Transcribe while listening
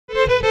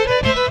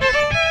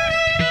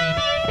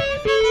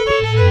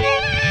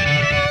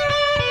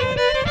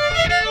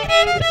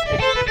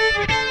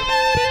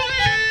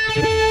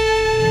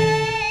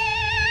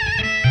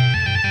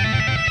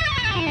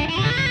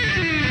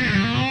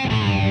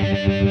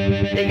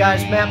Hey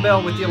guys, Matt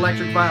Bell with the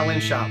Electric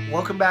Violin Shop.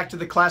 Welcome back to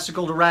the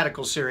Classical to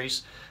Radical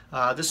series.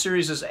 This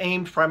series is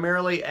aimed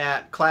primarily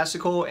at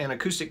classical and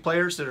acoustic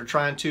players that are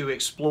trying to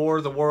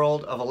explore the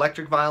world of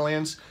electric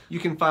violins.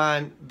 You can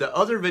find the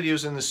other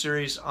videos in the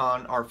series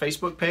on our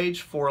Facebook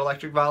page for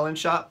Electric Violin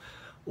Shop,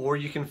 or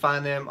you can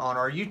find them on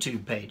our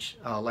YouTube page,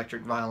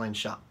 Electric Violin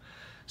Shop.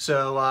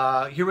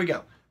 So here we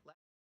go.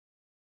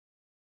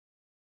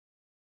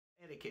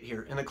 Etiquette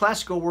here. In the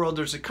classical world,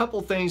 there's a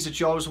couple things that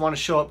you always want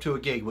to show up to a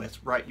gig with,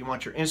 right? You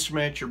want your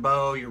instrument, your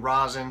bow, your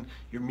rosin,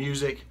 your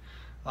music.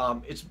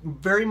 It's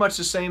very much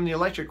the same in the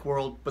electric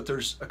world, but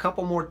there's a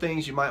couple more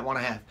things you might want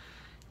to have.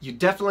 You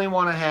definitely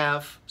want to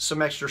have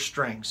some extra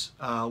strings.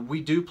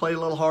 We do play a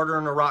little harder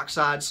on the rock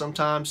side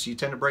sometimes, so you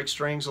tend to break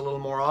strings a little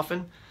more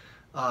often.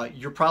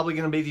 You're probably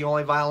going to be the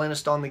only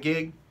violinist on the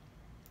gig,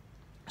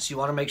 so you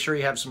want to make sure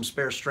you have some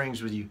spare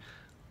strings with you.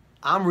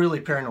 I'm really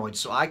paranoid,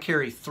 so I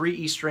carry 3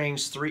 E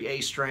strings, 3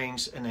 A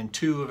strings, and then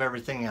 2 of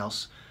everything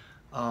else.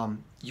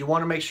 You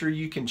want to make sure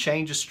you can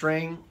change a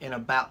string in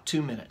about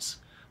 2 minutes.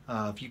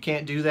 If you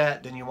can't do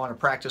that, then you want to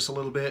practice a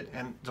little bit,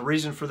 and the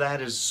reason for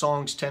that is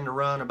songs tend to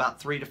run about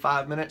 3 to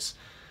 5 minutes.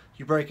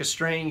 You break a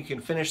string, you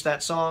can finish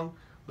that song,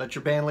 let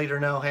your band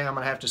leader know, hey, I'm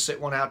going to have to sit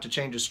one out to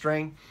change a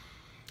string.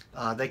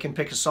 They can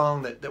pick a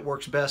song that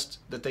works best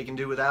that they can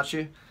do without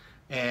you,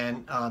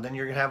 and then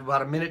you're going to have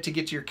about a minute to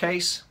get to your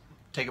case.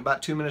 Take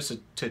about 2 minutes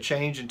to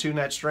change and tune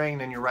that string,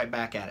 and then you're right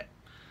back at it.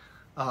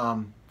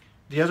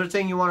 The other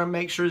thing you want to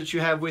make sure that you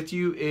have with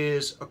you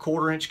is a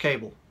 1/4-inch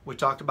cable. We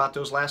talked about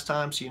those last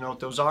time, so you know what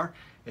those are.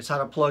 It's how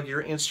to plug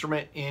your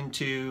instrument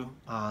into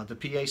the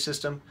PA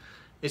system.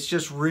 It's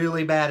just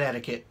really bad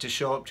etiquette to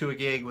show up to a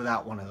gig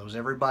without one of those.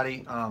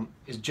 Everybody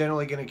is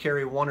generally going to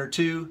carry 1 or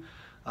 2,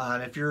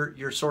 and if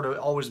you're sort of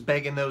always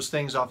begging those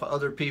things off of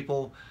other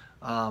people,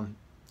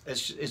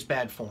 it's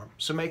bad form.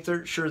 So make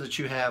sure that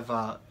you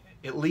have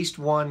at least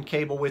 1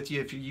 cable with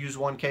you if you use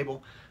 1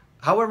 cable.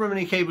 However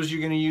many cables you're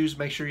going to use,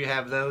 make sure you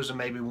have those and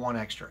maybe 1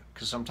 extra,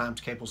 because sometimes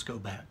cables go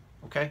bad.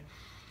 Okay.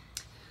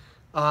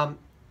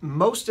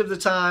 Most of the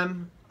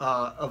time,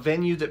 a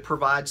venue that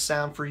provides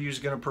sound for you is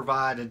going to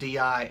provide a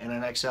DI and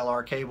an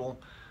XLR cable,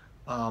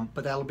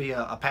 but that'll be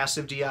a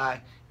passive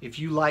DI. If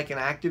you like an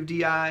active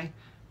DI,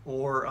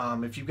 or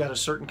if you've got a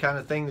certain kind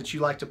of thing that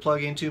you like to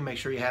plug into, make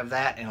sure you have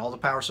that and all the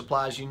power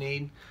supplies you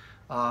need.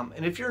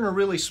 And if you're in a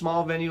really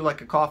small venue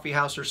like a coffee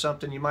house or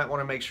something, you might want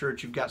to make sure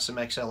that you've got some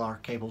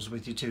XLR cables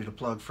with you too to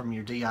plug from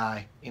your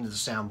DI into the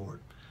soundboard.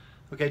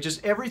 Okay,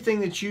 just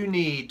everything that you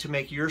need to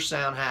make your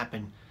sound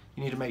happen,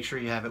 you need to make sure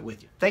you have it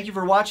with you. Thank you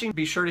for watching.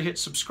 Be sure to hit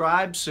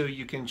subscribe so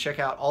you can check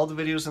out all the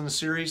videos in the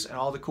series and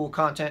all the cool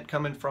content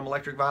coming from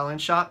Electric Violin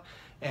Shop,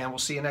 and we'll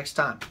see you next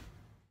time.